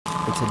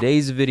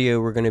today's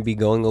video, we're going to be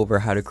going over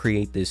how to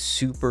create this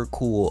super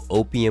cool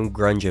opium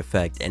grunge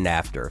effect in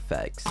After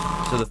Effects.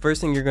 So the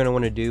first thing you're going to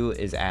want to do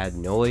is add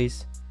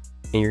noise,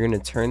 and you're going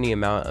to turn the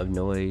amount of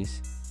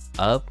noise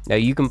up. Now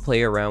you can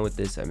play around with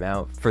this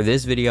amount. For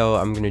this video,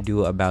 I'm going to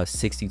do about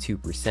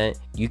 62%.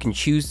 You can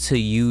choose to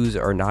use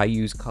or not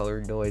use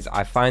colored noise.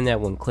 I find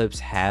that when clips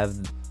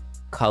have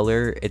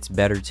color, it's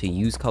better to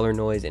use color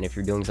noise, and if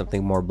you're doing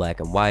something more black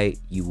and white,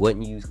 you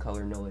wouldn't use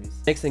color noise.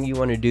 Next thing you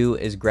want to do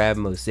is grab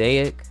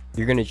mosaic.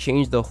 You're going to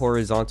change the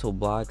horizontal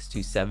blocks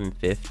to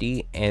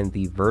 750 and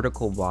the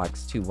vertical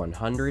blocks to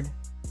 100.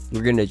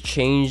 You're going to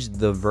change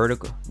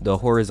the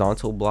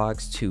horizontal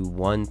blocks to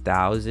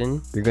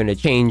 1000. You're going to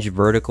change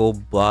vertical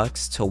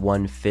blocks to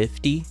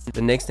 150.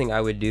 The next thing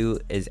I would do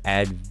is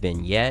add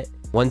vignette.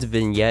 Once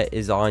vignette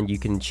is on, you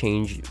can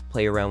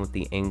play around with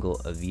the angle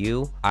of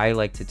view. I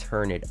like to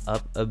turn it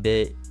up a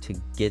bit to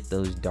get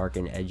those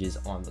darkened edges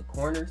on the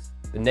corners.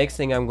 The next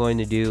thing I'm going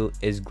to do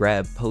is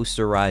grab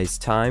posterize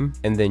time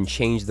and then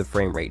change the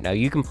frame rate. Now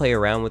you can play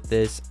around with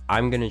this.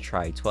 I'm going to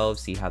try 12,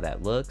 see how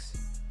that looks.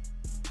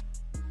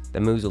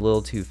 That moves a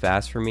little too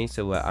fast for me,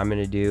 so what I'm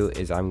going to do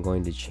is I'm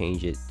going to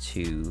change it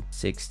to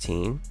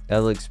 16. That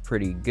looks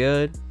pretty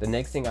good. The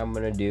next thing I'm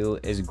going to do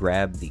is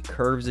grab the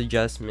curves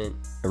adjustment,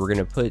 and we're going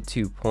to put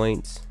 2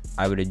 points.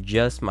 I would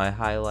adjust my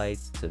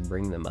highlights to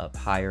bring them up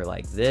higher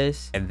like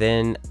this, and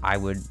then I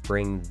would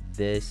bring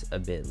this a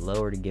bit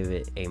lower to give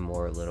it a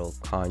more little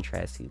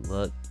contrasty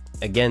look.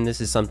 Again, this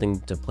is something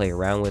to play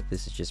around with.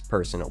 This is just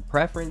personal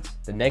preference.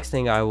 The next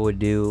thing I would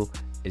do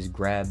is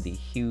grab the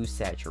hue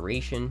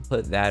saturation,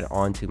 put that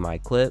onto my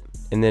clip,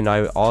 and then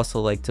I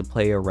also like to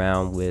play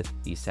around with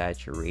the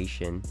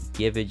saturation,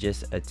 give it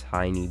just a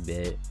tiny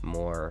bit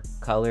more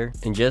color,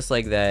 and just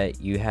like that,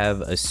 you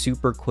have a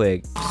super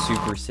quick,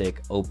 super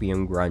sick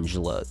opium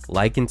grunge look.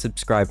 Like and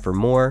subscribe for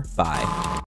more. Bye.